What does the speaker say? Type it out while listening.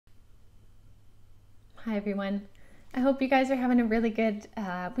Hi everyone. I hope you guys are having a really good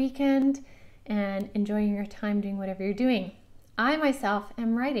weekend and enjoying your time doing whatever you're doing. I myself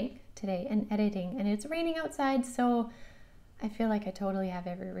am writing today and editing, and it's raining outside, so I feel like I totally have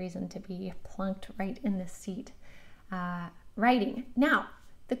every reason to be plunked right in this seat writing. Now,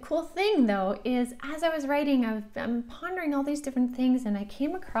 the cool thing though is as I was writing, I'm pondering all these different things, and I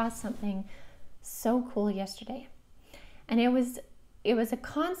came across something so cool yesterday. And it was a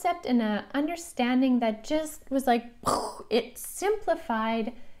concept and an understanding that just was like, it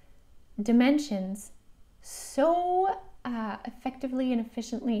simplified dimensions so effectively and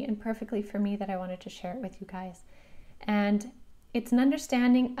efficiently and perfectly for me that I wanted to share it with you guys. And it's an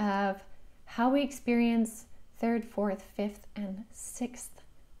understanding of how we experience third, fourth, fifth, and sixth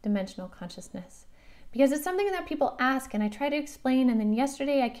dimensional consciousness. Because it's something that people ask and I try to explain, and then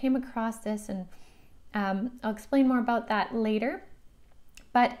yesterday I came across this, and I'll explain more about that later.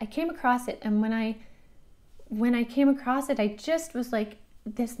 But I came across it, and when I came across it, I just was like,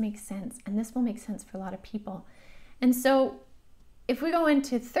 this makes sense, and this will make sense for a lot of people. And so if we go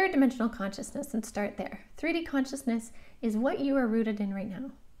into third dimensional consciousness and start there, 3D consciousness is what you are rooted in right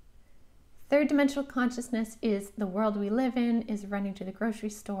now. Third dimensional consciousness is the world we live in, is running to the grocery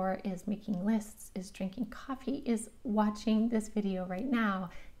store, is making lists, is drinking coffee, is watching this video right now.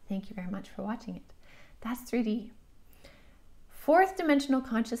 Thank you very much for watching it. That's 3D. Fourth dimensional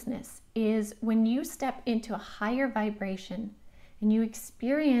consciousness is when you step into a higher vibration and you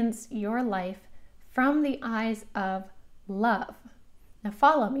experience your life from the eyes of love. Now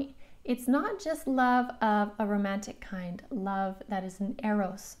follow me. It's not just love of a romantic kind, love that is an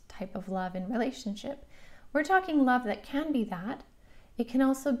eros type of love in relationship. We're talking love that can be that. It can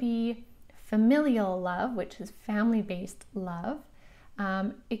also be familial love, which is family-based love.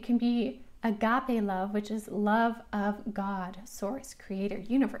 It can be agape love, which is love of God, source, creator,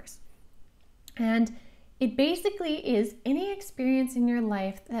 universe. And it basically is any experience in your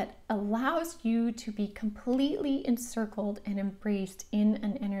life that allows you to be completely encircled and embraced in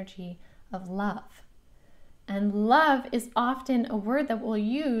an energy of love. And love is often a word that we'll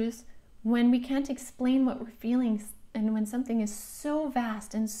use when we can't explain what we're feeling, and when something is so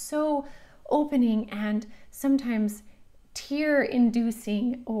vast and so opening and sometimes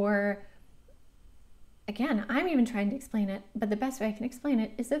tear-inducing, or again, I'm even trying to explain it, but the best way I can explain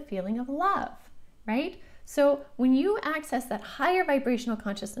it is a feeling of love, right? So when you access that higher vibrational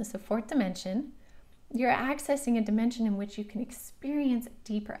consciousness of fourth dimension, you're accessing a dimension in which you can experience a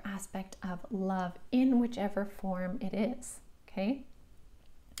deeper aspect of love in whichever form it is, okay?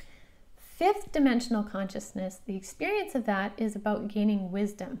 Fifth dimensional consciousness, the experience of that is about gaining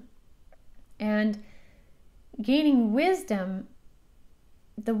wisdom. And gaining wisdom,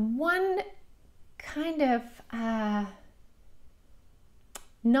 the one kind of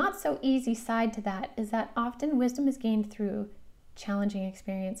not so easy side to that is that often wisdom is gained through challenging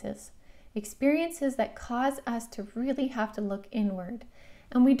experiences that cause us to really have to look inward.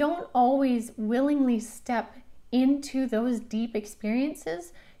 And we don't always willingly step into those deep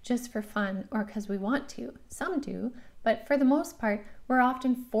experiences just for fun or because we want to. Some do, but for the most part, we're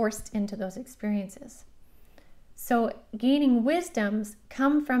often forced into those experiences. So gaining wisdoms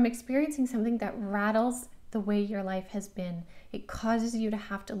come from experiencing something that rattles the way your life has been. It causes you to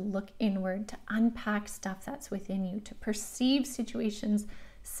have to look inward, to unpack stuff that's within you, to perceive situations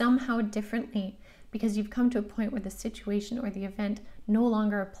somehow differently because you've come to a point where the situation or the event no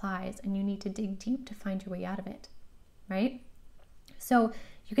longer applies and you need to dig deep to find your way out of it, right? So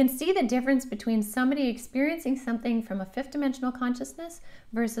you can see the difference between somebody experiencing something from a fifth dimensional consciousness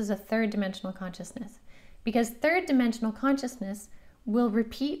versus a third dimensional consciousness. Because third dimensional consciousness will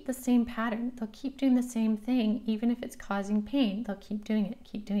repeat the same pattern. They'll keep doing the same thing, even if it's causing pain. They'll keep doing it,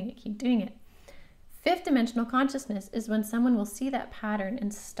 keep doing it, keep doing it. Fifth dimensional consciousness is when someone will see that pattern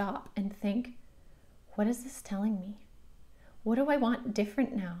and stop and think, what is this telling me? What do I want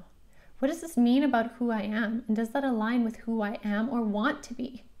different now? What does this mean about who I am? And does that align with who I am or want to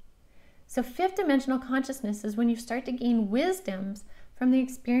be? So fifth dimensional consciousness is when you start to gain wisdoms from the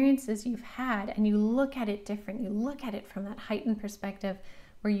experiences you've had, and you look at it different. You look at it from that heightened perspective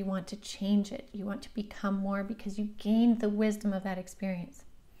where you want to change it. You want to become more because you gained the wisdom of that experience.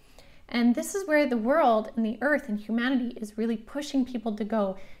 And this is where the world and the earth and humanity is really pushing people to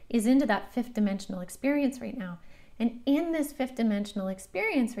go, is into that fifth dimensional experience right now. And in this fifth dimensional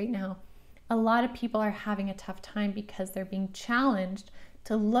experience right now, a lot of people are having a tough time because they're being challenged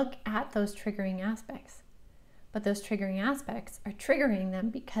to look at those triggering aspects. But those triggering aspects are triggering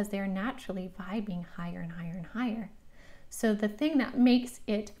them because they are naturally vibing higher and higher and higher. So the thing that makes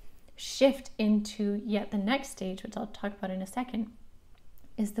it shift into yet the next stage, which I'll talk about in a second,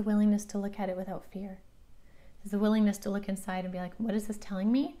 is the willingness to look at it without fear. is the willingness to look inside and be like, what is this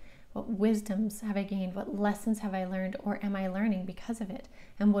telling me? What wisdoms have I gained? What lessons have I learned, or am I learning because of it?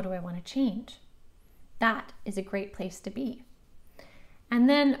 And what do I want to change? That is a great place to be. And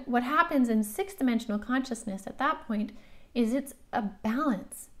then what happens in sixth dimensional consciousness at that point is it's a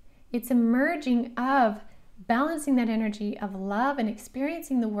balance. It's a merging of balancing that energy of love and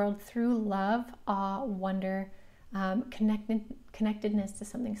experiencing the world through love, awe, wonder, connectedness to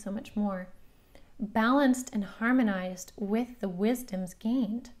something so much more, balanced and harmonized with the wisdoms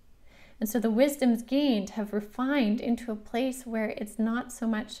gained. And so the wisdoms gained have refined into a place where it's not so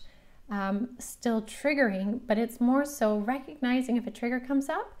much still triggering, but it's more so recognizing if a trigger comes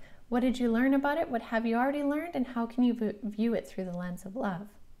up, what did you learn about it? What have you already learned? And how can you view it through the lens of love?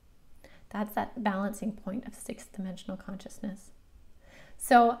 That's that balancing point of sixth dimensional consciousness.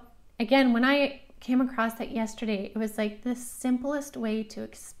 So again, when I came across that yesterday, it was like the simplest way to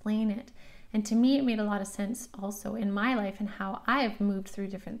explain it. And to me, it made a lot of sense also in my life and how I've moved through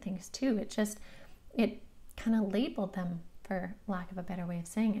different things too. It kind of labeled them, for lack of a better way of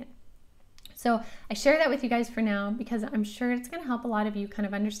saying it. So I share that with you guys for now because I'm sure it's going to help a lot of you kind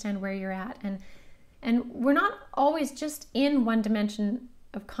of understand where you're at. And we're not always just in one dimension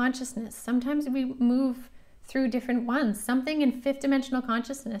of consciousness. Sometimes we move through different ones. Something in fifth dimensional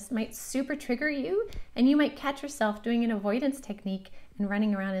consciousness might super trigger you, and you might catch yourself doing an avoidance technique and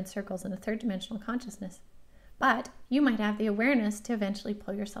running around in circles in a third dimensional consciousness. But you might have the awareness to eventually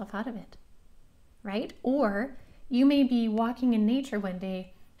pull yourself out of it, right? Or you may be walking in nature one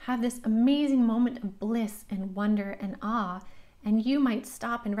day, have this amazing moment of bliss and wonder and awe, and you might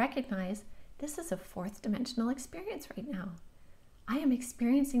stop and recognize this is a fourth dimensional experience right now. I am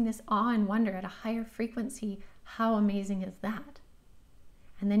experiencing this awe and wonder at a higher frequency. How amazing is that?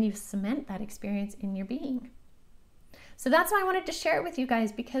 And then you cement that experience in your being. So that's why I wanted to share it with you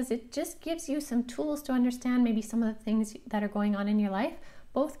guys, because it just gives you some tools to understand maybe some of the things that are going on in your life,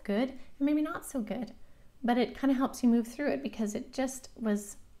 both good and maybe not so good. But it kind of helps you move through it because it just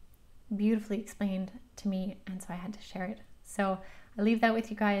was beautifully explained to me, and so I had to share it. So I leave that with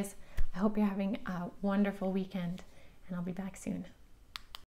you guys. I hope you're having a wonderful weekend, and I'll be back soon.